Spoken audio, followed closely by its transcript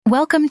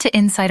Welcome to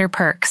Insider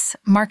Perks,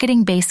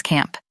 Marketing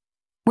Basecamp,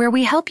 where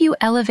we help you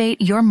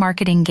elevate your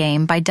marketing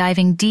game by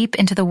diving deep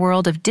into the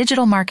world of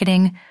digital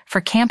marketing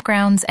for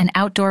campgrounds and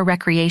outdoor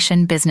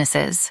recreation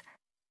businesses.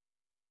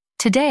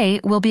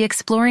 Today, we'll be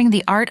exploring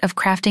the art of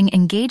crafting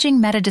engaging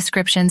meta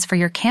descriptions for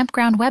your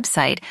campground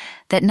website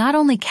that not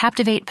only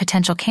captivate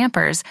potential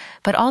campers,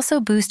 but also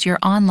boost your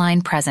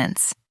online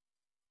presence.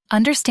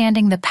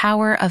 Understanding the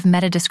power of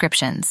meta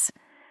descriptions.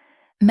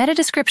 Meta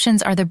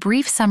descriptions are the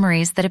brief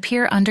summaries that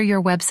appear under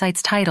your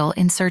website's title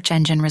in search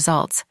engine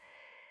results.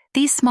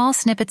 These small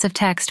snippets of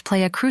text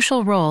play a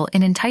crucial role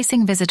in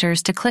enticing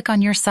visitors to click on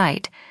your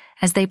site,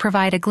 as they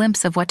provide a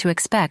glimpse of what to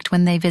expect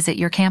when they visit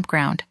your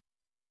campground.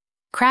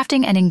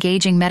 Crafting an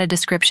engaging meta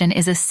description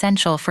is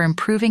essential for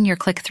improving your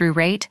click-through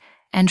rate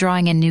and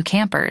drawing in new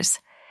campers.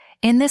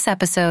 In this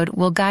episode,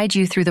 we'll guide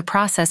you through the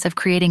process of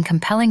creating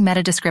compelling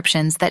meta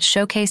descriptions that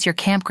showcase your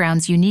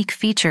campground's unique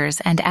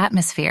features and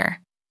atmosphere.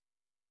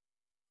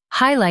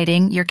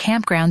 Highlighting your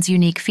campground's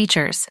unique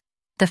features.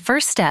 The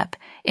first step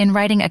in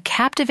writing a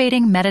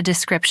captivating meta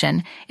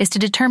description is to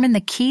determine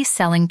the key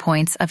selling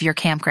points of your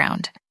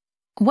campground.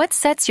 What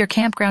sets your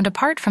campground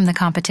apart from the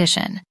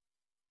competition?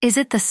 Is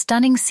it the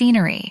stunning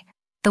scenery,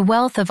 the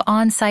wealth of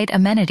on-site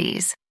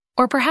amenities,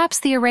 or perhaps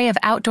the array of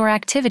outdoor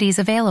activities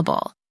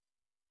available?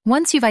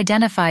 Once you've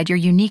identified your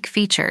unique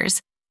features,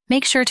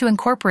 make sure to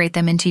incorporate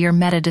them into your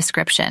meta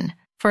description.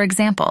 For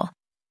example,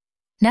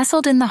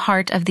 nestled in the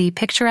heart of the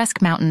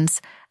picturesque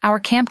mountains, our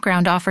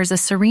campground offers a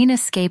serene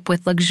escape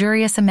with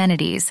luxurious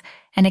amenities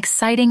and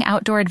exciting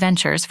outdoor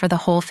adventures for the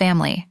whole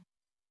family.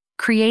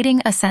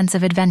 Creating a sense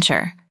of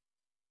adventure.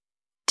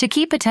 To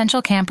keep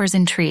potential campers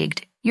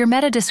intrigued, your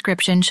meta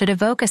description should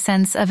evoke a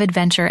sense of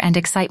adventure and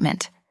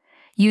excitement.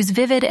 Use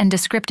vivid and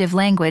descriptive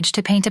language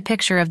to paint a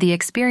picture of the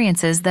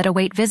experiences that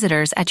await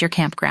visitors at your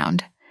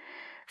campground.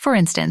 For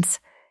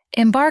instance,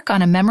 embark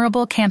on a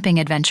memorable camping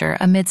adventure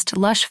amidst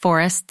lush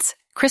forests,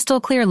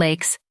 crystal-clear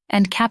lakes,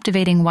 and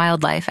captivating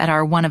wildlife at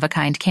our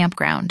one-of-a-kind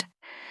campground.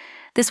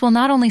 This will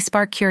not only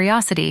spark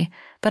curiosity,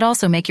 but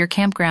also make your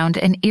campground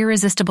an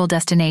irresistible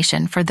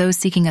destination for those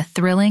seeking a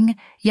thrilling,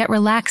 yet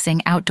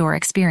relaxing outdoor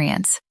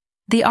experience.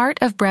 The art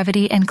of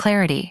brevity and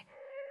clarity.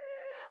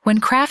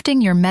 When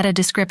crafting your meta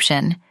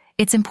description,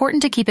 it's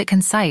important to keep it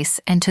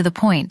concise and to the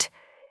point.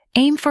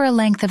 Aim for a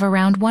length of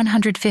around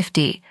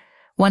 150,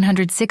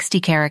 160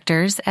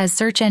 characters, as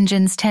search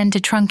engines tend to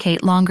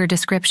truncate longer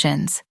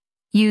descriptions.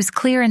 Use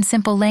clear and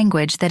simple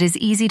language that is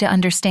easy to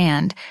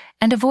understand,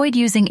 and avoid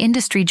using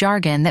industry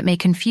jargon that may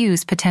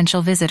confuse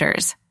potential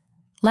visitors.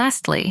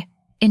 Lastly,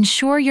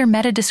 ensure your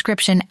meta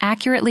description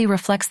accurately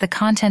reflects the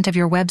content of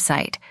your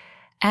website,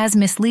 as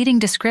misleading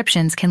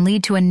descriptions can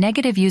lead to a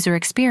negative user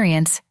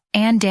experience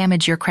and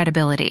damage your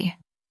credibility.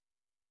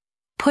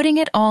 Putting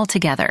it all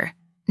together.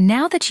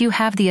 Now that you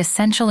have the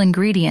essential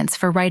ingredients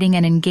for writing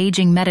an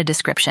engaging meta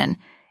description,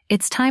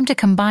 it's time to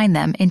combine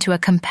them into a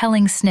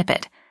compelling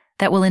snippet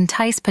that will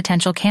entice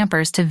potential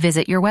campers to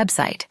visit your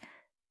website.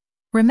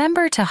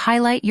 Remember to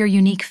highlight your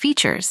unique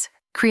features,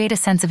 create a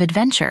sense of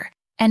adventure,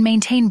 and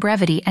maintain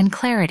brevity and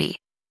clarity.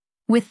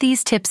 With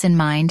these tips in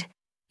mind,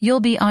 you'll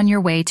be on your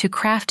way to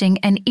crafting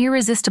an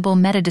irresistible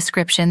meta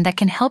description that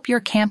can help your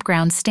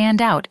campground stand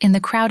out in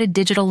the crowded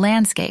digital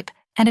landscape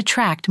and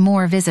attract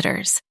more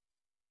visitors.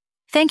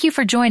 Thank you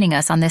for joining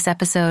us on this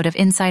episode of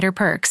Insider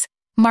Perks,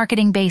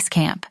 Marketing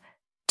Basecamp.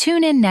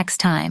 Tune in next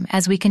time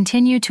as we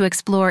continue to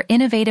explore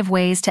innovative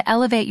ways to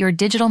elevate your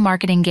digital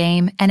marketing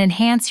game and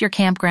enhance your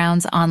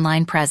campground's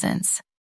online presence.